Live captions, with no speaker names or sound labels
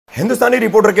हिंदुस्तानी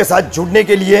reporter के साथ जुड़ने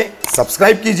के लिए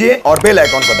सब्सक्राइब कीजिए और बेल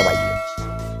आइकॉन को दबाइए।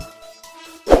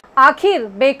 आखिर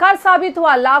बेकार साबित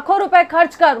हुआ लाखों रुपए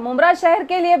खर्च कर मुंब्रा शहर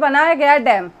के लिए बनाया गया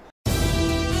डैम।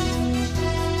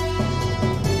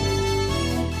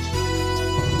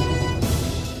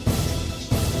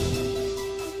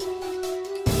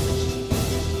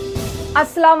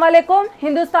 अस्सलाम वालेकुम,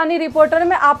 हिंदुस्तानी रिपोर्टर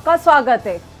में आपका स्वागत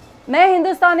है। मैं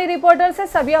हिंदुस्तानी रिपोर्टर से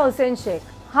सबिया हुसैन शेख।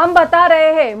 हम बता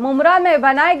रहे हैं मुंब्रा में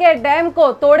बनाए गए डैम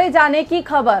को तोड़े जाने की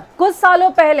खबर। कुछ सालों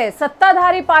पहले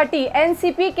सत्ताधारी पार्टी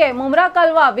एनसीपी के मुंब्रा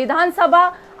कलवा विधानसभा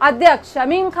अध्यक्ष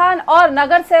शमीम खान और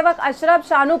नगर सेवक अशरफ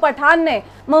शानू पठान ने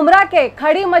मुंब्रा के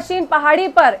खड़ी मशीन पहाड़ी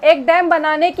पर एक डैम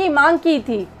बनाने की मांग की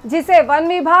थी, जिसे वन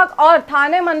विभाग और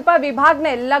थाने मनपा विभाग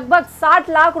ने लगभग 60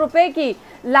 लाख रुपए की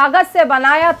लागत से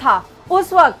बनाया था।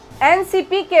 उस वक्त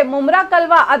एनसीपी के मुंब्रा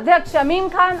कलवा अध्यक्ष शमीम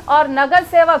खान और नगर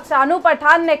सेवक शानू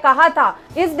पठान ने कहा था,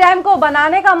 इस डैम को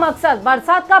बनाने का मकसद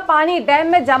बरसात का पानी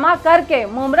डैम में जमा करके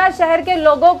मुंब्रा शहर के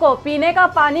लोगों को पीने का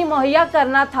पानी मुहैया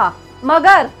करना था।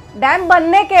 मगर डैम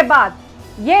बनने के बाद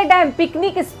ये डैम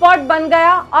पिकनिक स्पॉट बन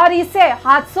गया और इसे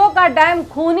हादसों का डैम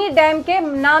खूनी डैम के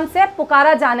नाम से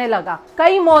पुकारा जाने लगा।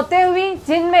 कई मौतें हुई,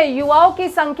 जिनमें युवाओं की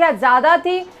संख्या ज्यादा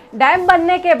थी। डैम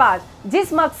बनने के बाद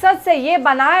जिस मकसद से ये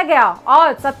बनाया गया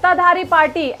और सत्ताधारी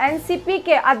पार्टी एनसीपी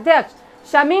के अध्यक्ष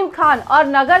शमीम खान और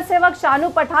नगर सेवक शानू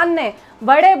पठान ने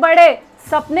बड़े बड़े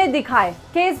सपने दिखाए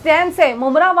कि इस डैम से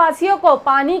मुंब्रा वासियों को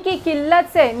पानी की किल्लत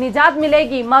से निजात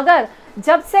मिलेगी। मगर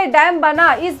जब से डैम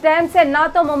बना, इस डैम से ना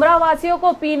तो मुंब्रा वासियों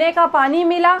को पीने का पानी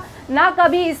मिला, ना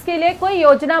कभी इसके लिए कोई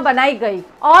योजना बनाई गई।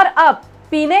 और अब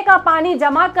पीने का पानी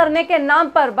जमा करने के नाम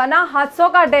पर बना हादसों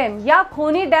का डैम या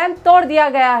खूनी डैम तोड़ दिया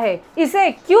गया है। इसे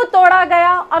क्यों तोड़ा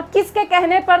गया और किसके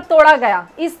कहने पर तोड़ा गया,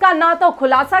 इसका ना तो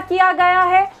खुलासा किया गया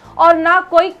है और ना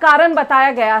कोई कारण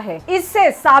बताया गया है। इससे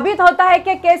साबित होता है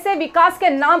कि कैसे विकास के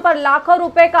नाम पर लाखों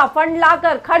रुपए का फंड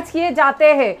लाकर खर्च किए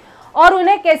जाते हैं और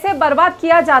उन्हें कैसे बर्बाद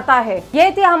किया जाता है। ये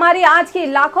थी हमारी आज की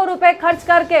लाखों रुपए खर्च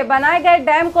करके बनाए गए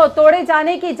डैम को तोड़े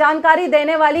जाने की जानकारी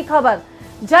देने वाली खबर।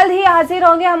 जल्द ही हाजिर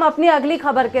होंगे हम अपनी अगली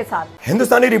खबर के साथ।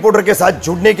 हिंदुस्तानी रिपोर्टर के साथ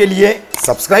जुड़ने के लिए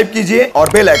सब्सक्राइब कीजिए और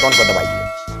बेल आइकॉन को दबाइए।